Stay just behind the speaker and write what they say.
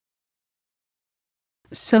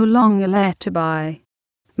So long a letter by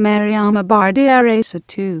Mariama Bâ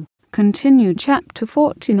 2. Continued Chapter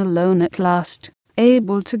 14. Alone at last,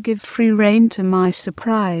 able to give free rein to my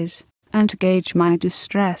surprise, and to gauge my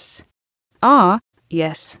distress. Ah,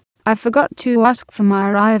 yes, I forgot to ask for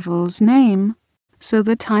my rival's name, so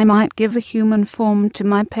that I might give a human form to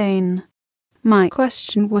my pain. My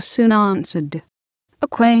question was soon answered.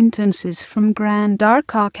 Acquaintances from Grand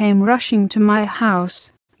Dhaka came rushing to my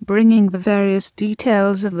house, bringing the various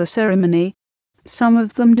details of the ceremony. Some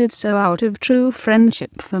of them did so out of true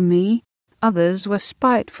friendship for me, others were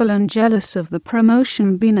spiteful and jealous of the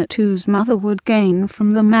promotion Binatu's mother would gain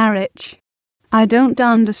from the marriage. I don't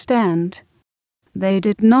understand. They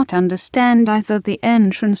did not understand either the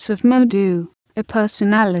entrance of Modu, a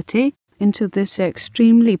personality, into this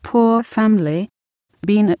extremely poor family.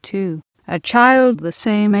 Binatu, a child the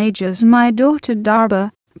same age as my daughter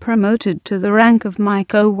Darba, promoted to the rank of my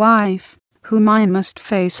co-wife, whom I must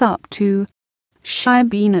face up to. Shy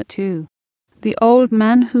Binatu. The old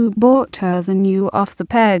man who bought her the new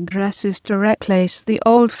off-the-peg dresses to replace the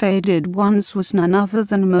old faded ones was none other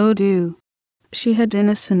than Modu. She had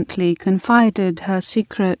innocently confided her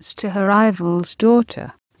secrets to her rival's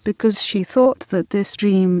daughter, because she thought that this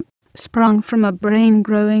dream, sprung from a brain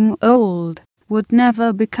growing old, would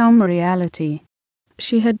never become reality.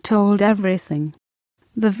 She had told everything.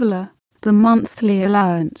 The villa, the monthly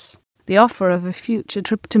allowance, the offer of a future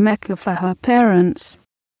trip to Mecca for her parents.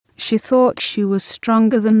 She thought she was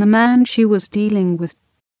stronger than the man she was dealing with.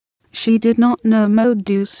 She did not know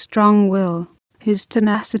Modu's strong will, his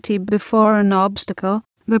tenacity before an obstacle,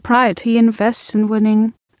 the pride he invests in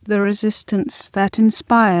winning, the resistance that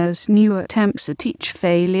inspires new attempts at each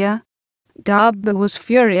failure. Darba was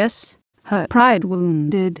furious, her pride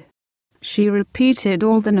wounded. She repeated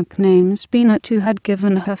all the nicknames Binatu had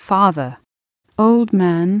given her father. Old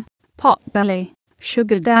man, potbelly,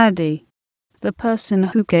 sugar daddy. The person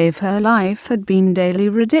who gave her life had been daily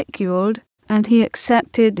ridiculed, and he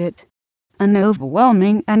accepted it. An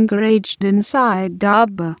overwhelming anger raged inside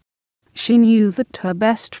Darba. She knew that her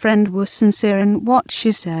best friend was sincere in what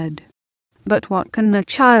she said. But what can a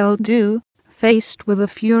child do, faced with a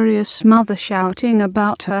furious mother shouting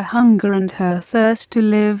about her hunger and her thirst to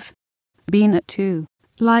live? Binatu,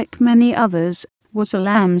 like many others, was a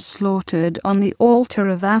lamb slaughtered on the altar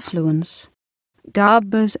of affluence.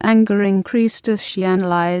 Darba's anger increased as she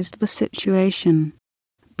analyzed the situation.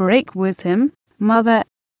 Break with him, mother.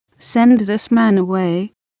 Send this man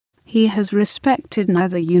away. He has respected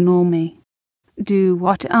neither you nor me. Do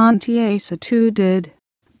what Auntie Asa 2 did.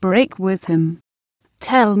 Break with him.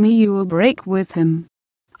 Tell me you will break with him.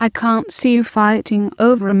 I can't see you fighting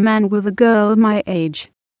over a man with a girl my age.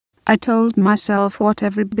 I told myself what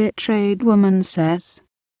every betrayed woman says.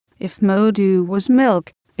 If Modu was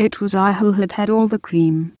milk, it was I who had all the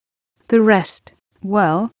cream. The rest,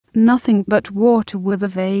 well, nothing but water with a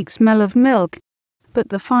vague smell of milk. But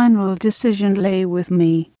the final decision lay with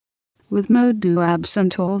me. With Modu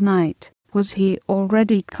absent all night, was he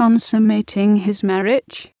already consummating his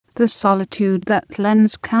marriage? The solitude that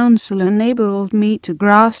lends counsel enabled me to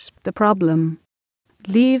grasp the problem.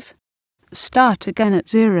 Leave? Start again at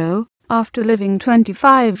zero, after living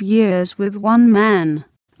 25 years with one man,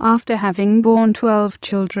 after having borne 12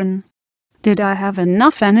 children. Did I have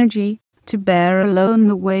enough energy to bear alone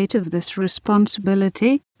the weight of this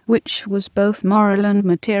responsibility, which was both moral and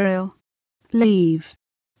material? Leave.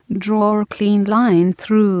 Draw a clean line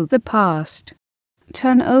through the past.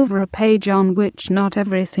 Turn over a page on which not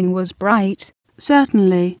everything was bright,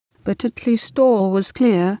 certainly, but at least all was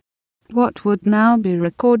clear. What would now be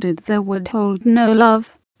recorded there would hold no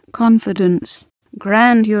love, confidence,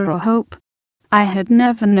 grandeur or hope. I had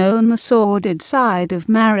never known the sordid side of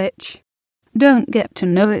marriage. Don't get to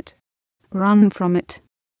know it. Run from it.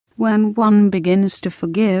 When one begins to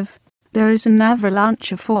forgive, there is an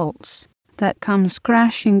avalanche of faults that comes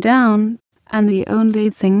crashing down, and the only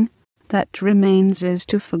thing that remains is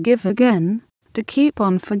to forgive again, to keep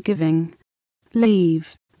on forgiving.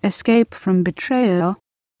 Leave, escape from betrayal,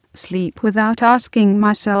 sleep without asking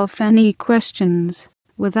myself any questions,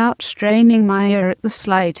 without straining my ear at the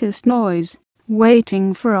slightest noise,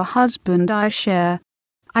 waiting for a husband I share.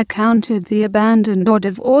 I counted the abandoned or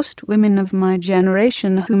divorced women of my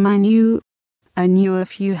generation whom I knew. I knew a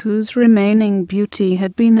few whose remaining beauty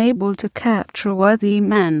had been able to capture a worthy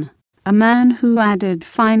man, a man who added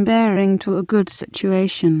fine bearing to a good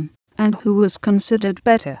situation, and who was considered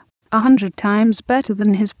better, 100 times better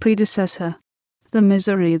than his predecessor. The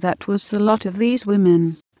misery that was the lot of these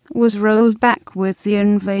women was rolled back with the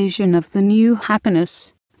invasion of the new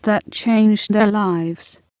happiness that changed their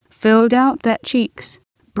lives, filled out their cheeks,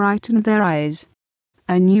 brightened their eyes.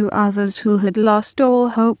 I knew others who had lost all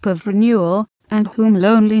hope of renewal, and whom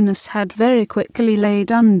loneliness had very quickly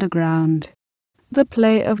laid underground. The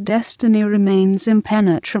play of destiny remains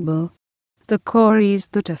impenetrable. The quarries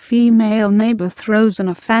that a female neighbor throws on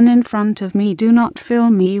a fan in front of me do not fill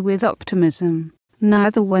me with optimism,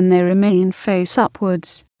 neither when they remain face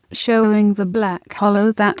upwards, showing the black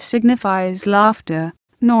hollow that signifies laughter,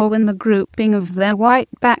 nor when the grouping of their white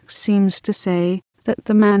backs seems to say that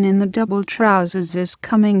the man in the double trousers is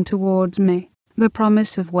coming towards me, the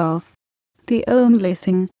promise of wealth. The only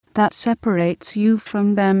thing that separates you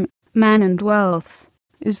from them, man and wealth,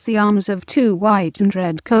 is the arms of two white and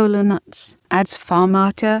red cola nuts, adds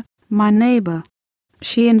Farmata, my neighbor.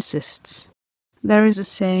 She insists. There is a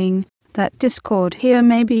saying that discord here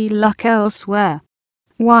may be luck elsewhere.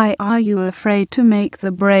 Why are you afraid to make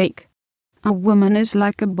the break? A woman is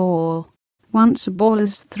like a ball. Once a ball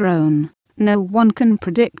is thrown, no one can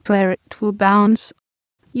predict where it will bounce.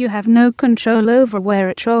 You have no control over where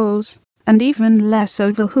it rolls, and even less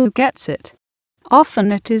over who gets it.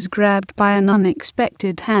 Often it is grabbed by an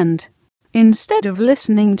unexpected hand. Instead of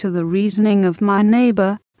listening to the reasoning of my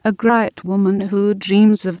neighbor, a great woman who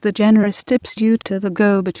dreams of the generous tips due to the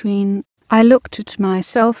go-between, I looked at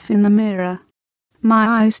myself in the mirror.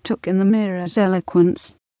 My eyes took in the mirror's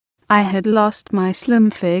eloquence. I had lost my slim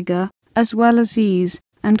figure, as well as ease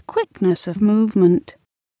and quickness of movement.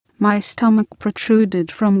 My stomach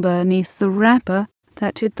protruded from beneath the wrapper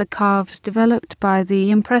that hid the calves developed by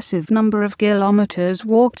the impressive number of kilometers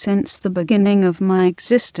walked since the beginning of my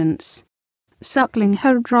existence. Suckling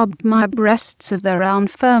had robbed my breasts of their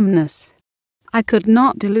round firmness. I could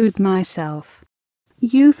not delude myself.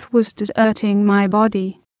 Youth was deserting my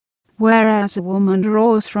body. Whereas a woman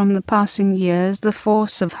draws from the passing years the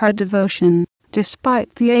force of her devotion,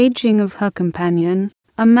 despite the aging of her companion,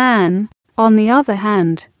 a man, on the other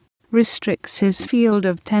hand, restricts his field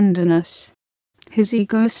of tenderness. His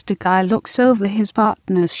egoistic eye looks over his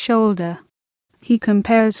partner's shoulder. He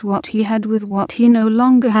compares what he had with what he no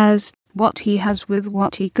longer has, what he has with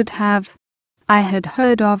what he could have. I had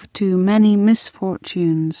heard of too many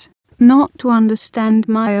misfortunes not to understand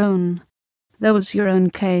my own. There was your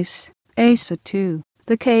own case, Asa too,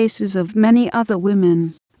 the cases of many other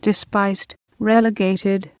women, despised,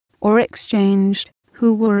 relegated, or exchanged,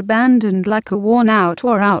 who were abandoned like a worn-out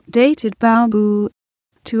or outdated bamboo.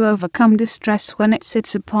 To overcome distress when it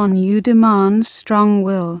sits upon you demands strong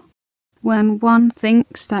will. When one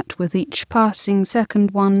thinks that with each passing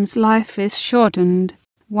second one's life is shortened,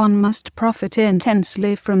 one must profit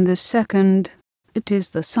intensely from this second. It is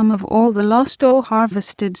the sum of all the lost or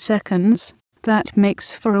harvested seconds that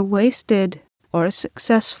makes for a wasted or a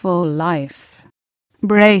successful life.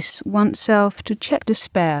 Brace oneself to check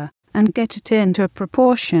despair and get it into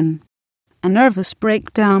proportion. A nervous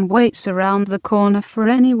breakdown waits around the corner for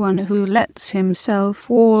anyone who lets himself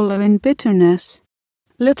wallow in bitterness.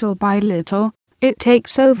 Little by little, it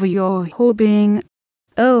takes over your whole being.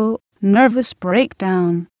 Oh, nervous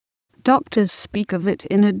breakdown. Doctors speak of it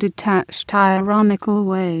in a detached, ironical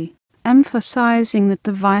way, emphasizing that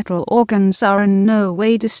the vital organs are in no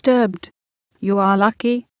way disturbed. You are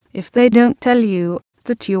lucky if they don't tell you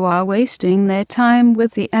that you are wasting their time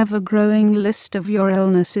with the ever-growing list of your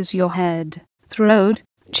illnesses: your head, throat,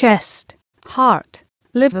 chest, heart,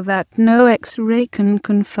 liver that no X-ray can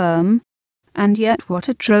confirm. And yet what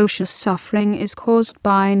atrocious suffering is caused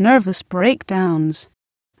by nervous breakdowns.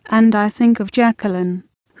 And I think of Jacqueline,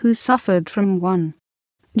 who suffered from one.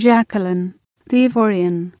 Jacqueline, the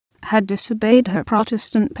Ivorian, had disobeyed her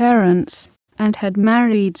Protestant parents, and had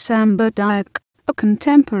married Samba Diak, a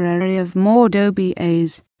contemporary of Mordo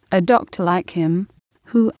B.A.'s, a doctor like him,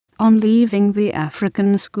 who, on leaving the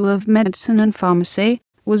African School of Medicine and Pharmacy,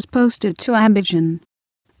 was posted to Abidjan.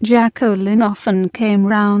 Jacqueline often came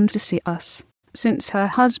round to see us, since her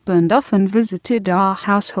husband often visited our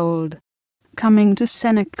household. Coming to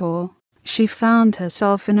Senegal, she found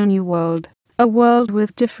herself in a new world, a world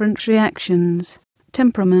with different reactions,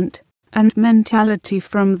 temperament, and mentality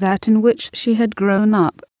from that in which she had grown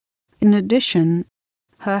up. In addition,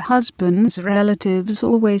 her husband's relatives,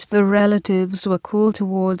 always the relatives, were cool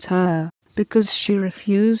towards her, because she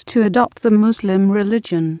refused to adopt the Muslim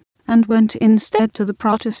religion, and went instead to the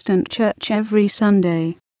Protestant church every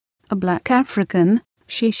Sunday. A black African,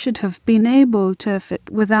 she should have been able to fit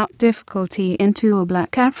without difficulty into a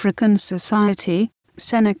black African society,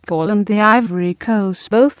 Senegal and the Ivory Coast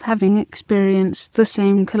both having experienced the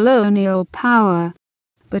same colonial power.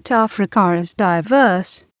 But Africa is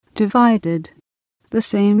diverse, divided. The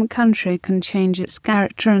same country can change its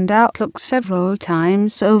character and outlook several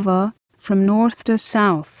times over, from north to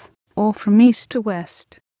south, or from east to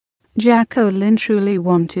west. Jacqueline truly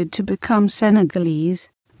wanted to become Senegalese,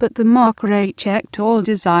 but the mockery checked all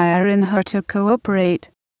desire in her to cooperate.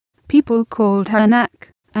 People called her Nak,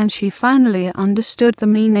 and she finally understood the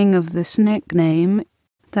meaning of this nickname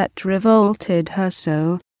that revolted her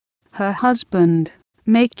so. Her husband,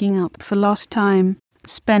 making up for lost time,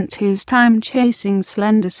 spent his time chasing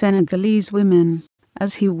slender Senegalese women,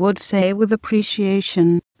 as he would say with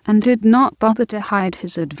appreciation, and did not bother to hide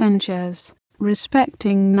his adventures,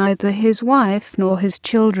 respecting neither his wife nor his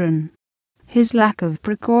children. His lack of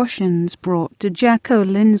precautions brought to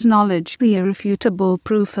Jacqueline's knowledge the irrefutable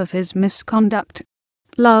proof of his misconduct.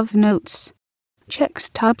 Love notes, check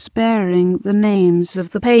stubs bearing the names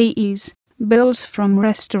of the payees, bills from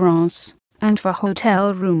restaurants, and for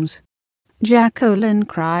hotel rooms. Jacqueline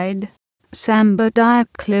cried. Samba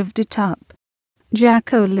Diak lived it up.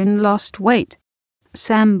 Jacqueline lost weight.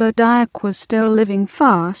 Samba Diak was still living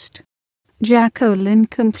fast. Jacqueline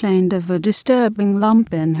complained of a disturbing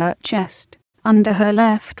lump in her chest, under her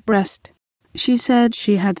left breast. She said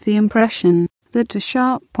she had the impression that a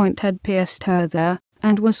sharp point had pierced her there,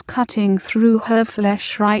 and was cutting through her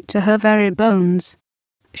flesh right to her very bones.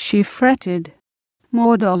 She fretted.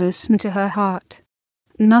 Maude listened to her heart.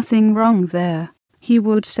 Nothing wrong there, he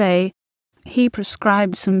would say. He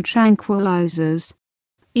prescribed some tranquilizers.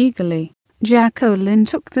 Eagerly, Jacqueline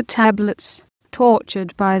took the tablets,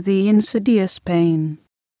 tortured by the insidious pain.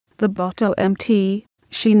 The bottle empty,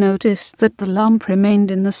 she noticed that the lump remained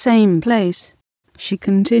in the same place. She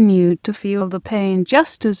continued to feel the pain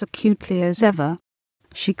just as acutely as ever.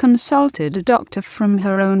 She consulted a doctor from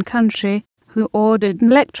her own country, who ordered an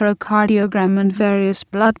electrocardiogram and various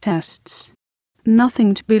blood tests.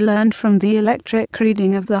 Nothing to be learned from the electric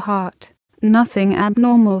reading of the heart, nothing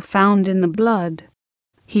abnormal found in the blood.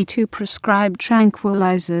 He too prescribed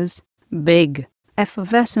tranquilizers, big,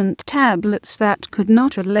 effervescent tablets that could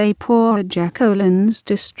not allay poor Jacqueline's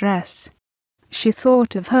distress. She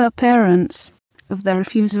thought of her parents, of their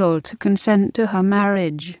refusal to consent to her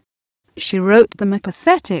marriage. She wrote them a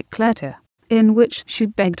pathetic letter, in which she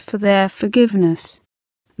begged for their forgiveness.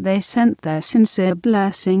 They sent their sincere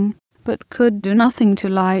blessing, but could do nothing to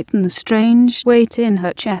lighten the strange weight in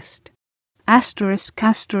her chest.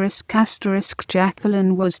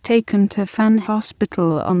 Jacqueline was taken to Fan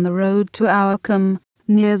Hospital on the road to Ouakam,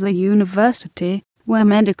 near the university, where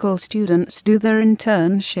medical students do their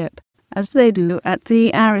internship, as they do at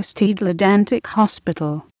the Aristide Ledantic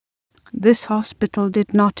Hospital. This hospital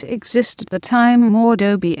did not exist at the time Maude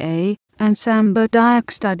and Samba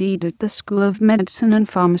Diak studied at the School of Medicine and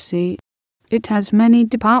Pharmacy. It has many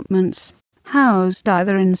departments, housed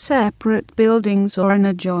either in separate buildings or in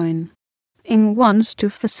adjoining ones to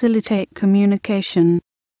facilitate communication.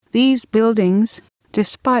 These buildings,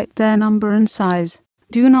 despite their number and size,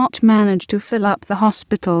 do not manage to fill up the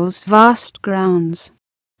hospital's vast grounds.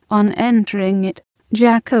 On entering it,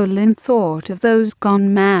 Jacqueline thought of those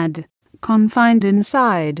gone mad, confined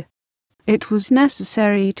inside. It was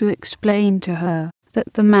necessary to explain to her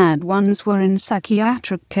that the mad ones were in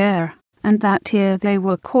psychiatric care, and that here they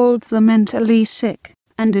were called the mentally sick,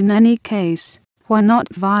 and in any case, were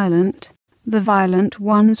not violent, the violent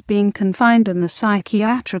ones being confined in the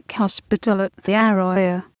psychiatric hospital at the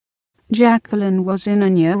Arroyo. Jacqueline was in a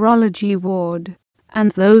neurology ward,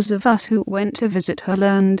 and those of us who went to visit her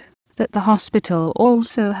learned that the hospital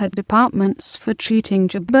also had departments for treating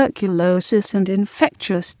tuberculosis and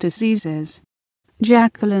infectious diseases.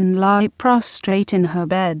 Jacqueline lay prostrate in her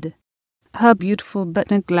bed. Her beautiful but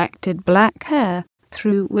neglected black hair,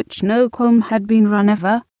 through which no comb had been run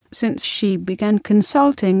ever since she began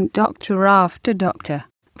consulting doctor after doctor,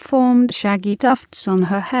 formed shaggy tufts on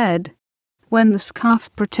her head. When the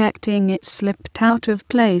scarf protecting it slipped out of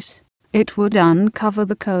place, it would uncover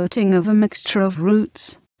the coating of a mixture of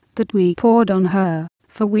roots that we poured on her,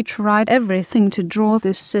 for we tried everything to draw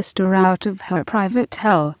this sister out of her private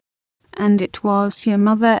hell. And it was your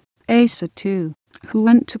mother, Asa too, who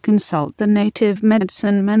went to consult the native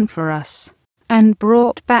medicine men for us, and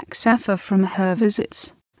brought back Safa from her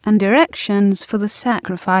visits, and directions for the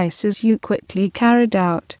sacrifices you quickly carried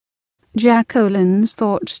out. Jacqueline's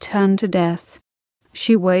thoughts turned to death.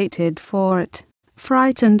 She waited for it,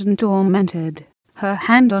 frightened and tormented, her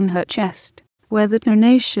hand on her chest, where the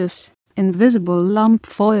tenacious, invisible lump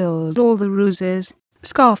foiled all the ruses,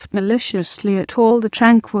 scoffed maliciously at all the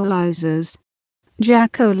tranquilizers.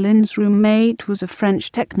 Jacqueline's roommate was a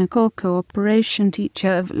French technical cooperation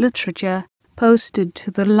teacher of literature, posted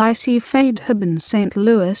to the Lycée Faidherbe in St.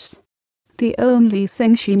 Louis. The only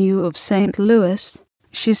thing she knew of St. Louis,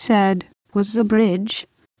 she said, was the bridge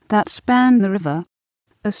that spanned the river.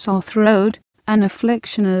 A sore throat, an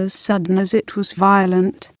affliction as sudden as it was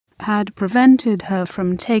violent, had prevented her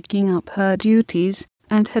from taking up her duties,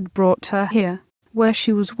 and had brought her here, where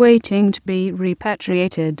she was waiting to be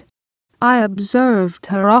repatriated. I observed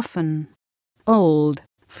her often. Old,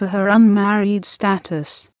 for her unmarried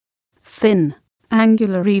status. Thin,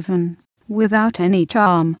 angular even, without any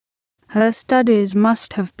charm. Her studies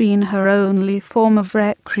must have been her only form of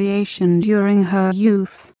recreation during her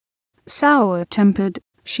youth. Sour-tempered,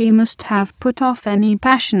 she must have put off any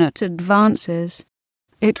passionate advances.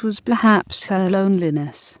 It was perhaps her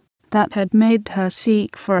loneliness that had made her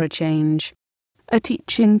seek for a change. A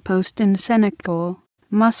teaching post in Senegal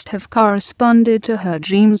must have corresponded to her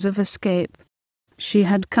dreams of escape. She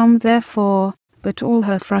had come therefore, but all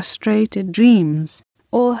her frustrated dreams,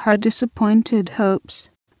 all her disappointed hopes,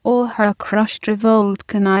 all her crushed revolt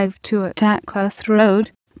connived to attack her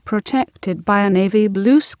throat, protected by a navy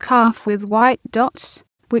blue scarf with white dots,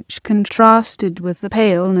 which contrasted with the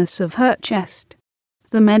paleness of her chest.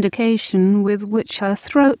 The medication with which her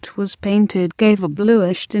throat was painted gave a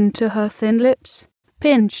bluish tint to her thin lips,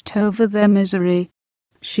 pinched over their misery.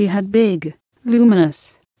 She had big,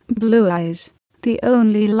 luminous, blue eyes, the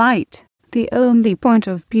only light, the only point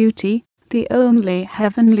of beauty, the only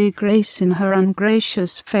heavenly grace in her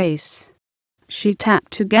ungracious face. She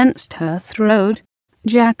tapped against her throat.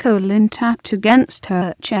 Jacqueline tapped against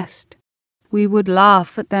her chest. We would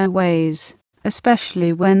laugh at their ways,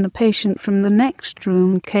 especially when the patient from the next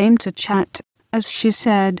room came to chat, as she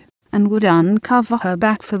said, and would uncover her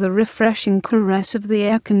back for the refreshing caress of the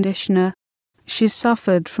air conditioner. She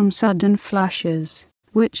suffered from sudden flushes,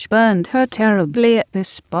 which burned her terribly at this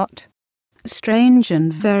spot. Strange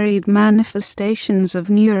and varied manifestations of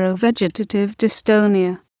neurovegetative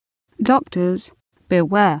dystonia. Doctors,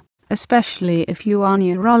 beware, especially if you are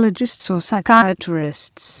neurologists or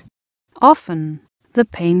psychiatrists. Often, the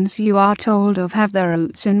pains you are told of have their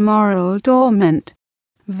roots in moral torment,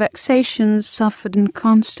 vexations suffered and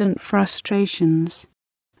constant frustrations.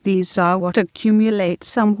 These are what accumulate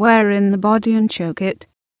somewhere in the body and choke it.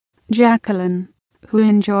 Jacqueline, who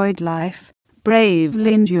enjoyed life,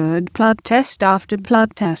 bravely endured blood test after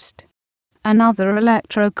blood test. Another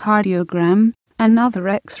electrocardiogram, another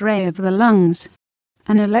X-ray of the lungs.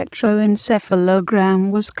 An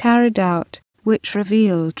electroencephalogram was carried out, which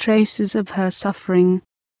revealed traces of her suffering.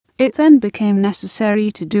 It then became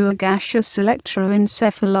necessary to do a gaseous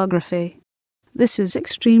electroencephalography. This is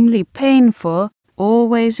extremely painful,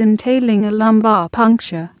 always entailing a lumbar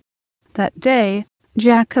puncture. That day,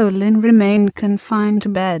 Jacqueline remained confined to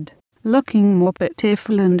bed, looking more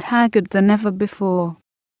pitiful and haggard than ever before.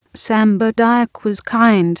 Samba Diak was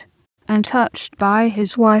kind, and touched by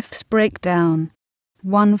his wife's breakdown.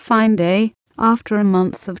 One fine day, after a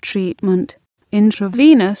month of treatment,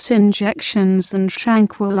 intravenous injections and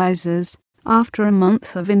tranquilizers, after a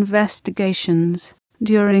month of investigations,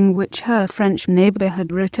 during which her French neighbor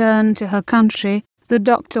had returned to her country, the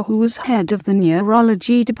doctor who was head of the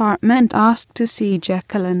neurology department asked to see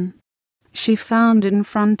Jacqueline. She found in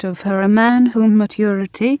front of her a man whom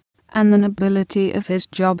maturity and the nobility of his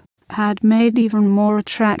job had made even more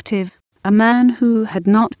attractive, a man who had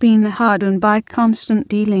not been hardened by constant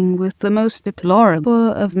dealing with the most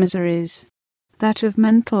deplorable of miseries, that of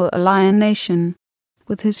mental alienation.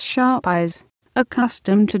 With his sharp eyes,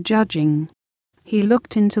 accustomed to judging, he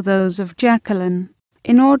looked into those of Jacqueline,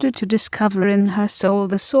 in order to discover in her soul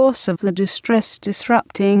the source of the distress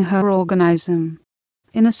disrupting her organism.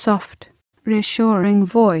 In a soft, reassuring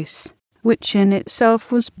voice, which in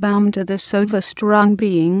itself was balm to this overstrung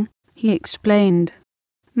being, he explained,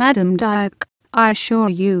 "Madame Diak, I assure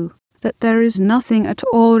you that there is nothing at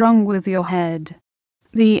all wrong with your head.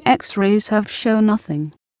 The X-rays have shown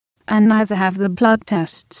nothing, and neither have the blood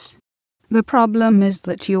tests. The problem is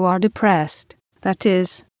that you are depressed, that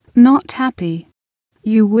is, not happy.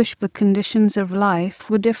 You wish the conditions of life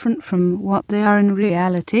were different from what they are in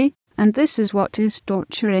reality, and this is what is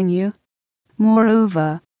torturing you.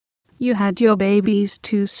 Moreover, you had your babies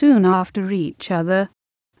too soon after each other.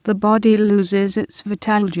 The body loses its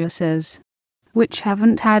vital juices, which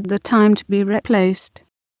haven't had the time to be replaced.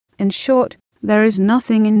 In short, there is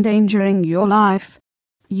nothing endangering your life.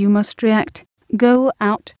 You must react, go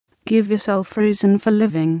out, give yourself reason for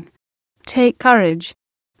living. Take courage.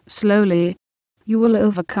 Slowly, you will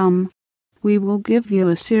overcome. We will give you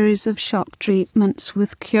a series of shock treatments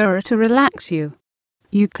with cure to relax you.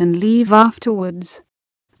 You can leave afterwards."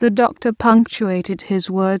 The doctor punctuated his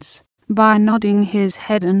words by nodding his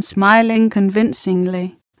head and smiling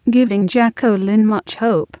convincingly, giving Jacqueline much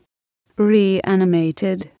hope.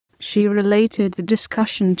 Reanimated, she related the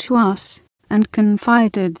discussion to us, and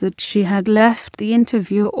confided that she had left the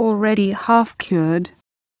interview already half cured.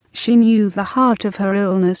 She knew the heart of her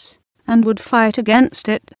illness, and would fight against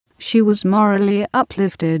it. She was morally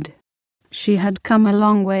uplifted. She had come a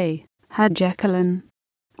long way, had Jacqueline.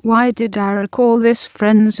 Why did I recall this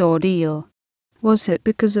friend's ordeal? Was it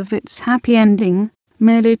because of its happy ending,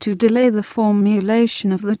 merely to delay the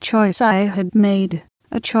formulation of the choice I had made,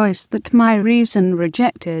 a choice that my reason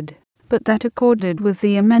rejected, but that accorded with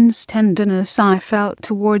the immense tenderness I felt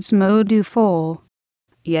towards Modou Fall?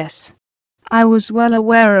 Yes, I was well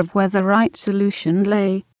aware of where the right solution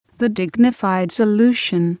lay, the dignified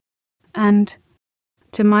solution, and,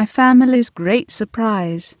 to my family's great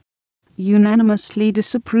surprise, unanimously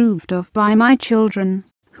disapproved of by my children,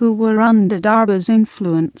 who were under Darba's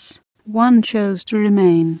influence, one chose to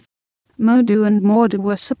remain. Modou and Maud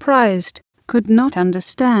were surprised, could not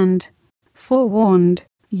understand, forewarned.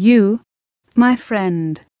 You, my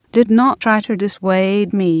friend, did not try to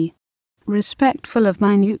dissuade me. Respectful of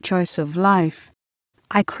my new choice of life,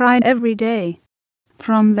 I cried every day.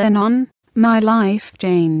 From then on, my life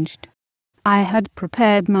changed. I had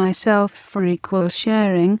prepared myself for equal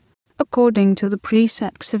sharing, according to the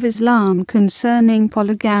precepts of Islam concerning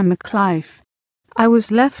polygamic life. I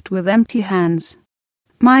was left with empty hands.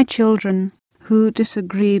 My children, who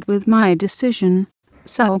disagreed with my decision,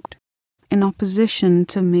 sulked. In opposition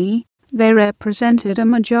to me, they represented a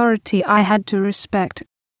majority I had to respect.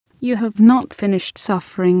 You have not finished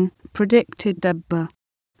suffering, predicted Darba.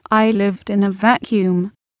 I lived in a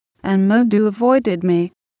vacuum, and Modou avoided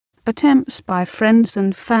me. Attempts by friends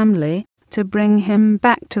and family to bring him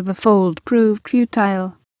back to the fold proved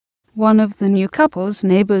futile. One of the new couple's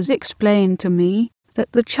neighbors explained to me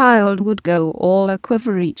that the child would go all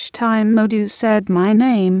a-quiver each time Modou said my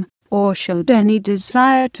name, or showed any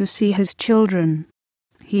desire to see his children.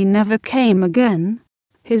 He never came again.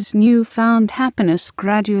 His new-found happiness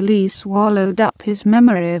gradually swallowed up his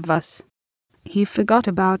memory of us. He forgot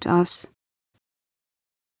about us,